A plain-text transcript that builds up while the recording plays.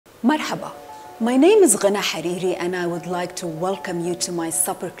Marhaba, my name is Ghena Hariri and I would like to welcome you to my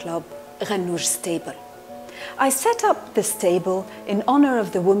supper club, Ghannouj table. I set up this table in honor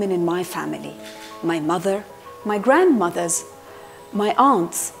of the women in my family, my mother, my grandmothers, my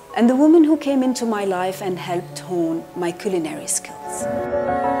aunts, and the women who came into my life and helped hone my culinary skills.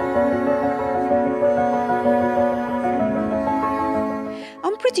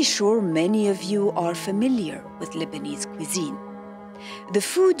 I'm pretty sure many of you are familiar with Lebanese cuisine. The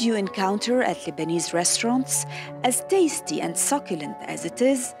food you encounter at Lebanese restaurants, as tasty and succulent as it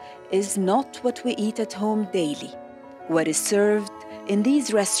is not what we eat at home daily. What is served in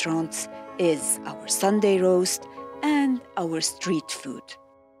these restaurants is our Sunday roast and our street food.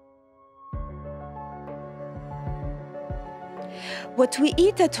 What we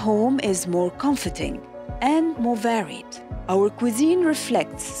eat at home is more comforting and more varied. Our cuisine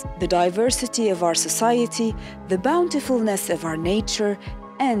reflects the diversity of our society, the bountifulness of our nature,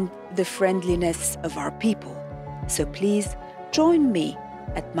 and the friendliness of our people. So please join me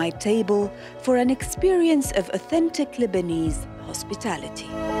at my table for an experience of authentic Lebanese hospitality.